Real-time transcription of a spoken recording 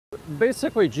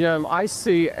Basically, Jim, I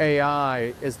see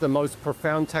AI as the most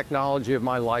profound technology of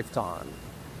my lifetime.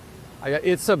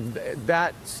 It's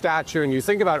that stature, and you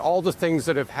think about all the things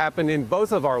that have happened in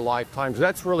both of our lifetimes,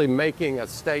 that's really making a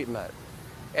statement.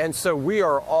 And so we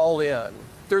are all in.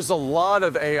 There's a lot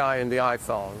of AI in the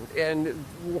iPhone. And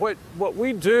what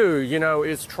we do,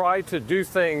 is try to do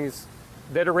things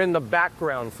that are in the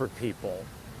background for people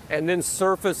and then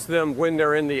surface them when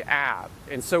they're in the app.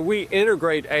 And so we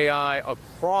integrate AI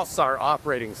across our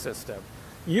operating system.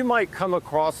 You might come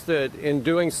across it in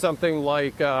doing something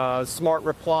like smart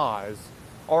replies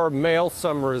or mail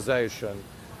summarization.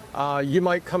 You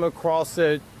might come across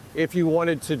it if you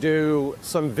wanted to do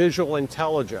some visual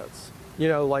intelligence,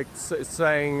 like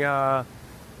saying,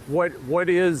 what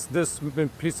is this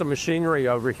piece of machinery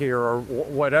over here or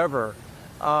whatever.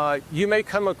 You may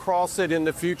come across it in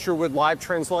the future with live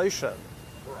translation,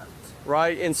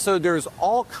 right? And so there's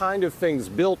all kind of things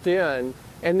built in.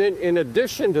 And then in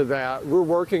addition to that, we're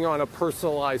working on a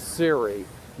personalized Siri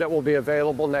that will be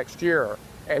available next year.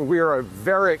 And we are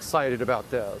very excited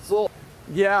about this. Well,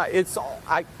 yeah,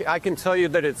 I can tell you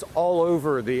that it's all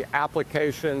over the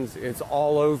applications. It's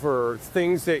all over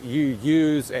things that you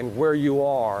use and where you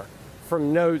are,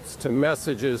 from notes to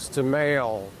messages to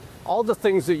mail, all the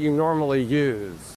things that you normally use.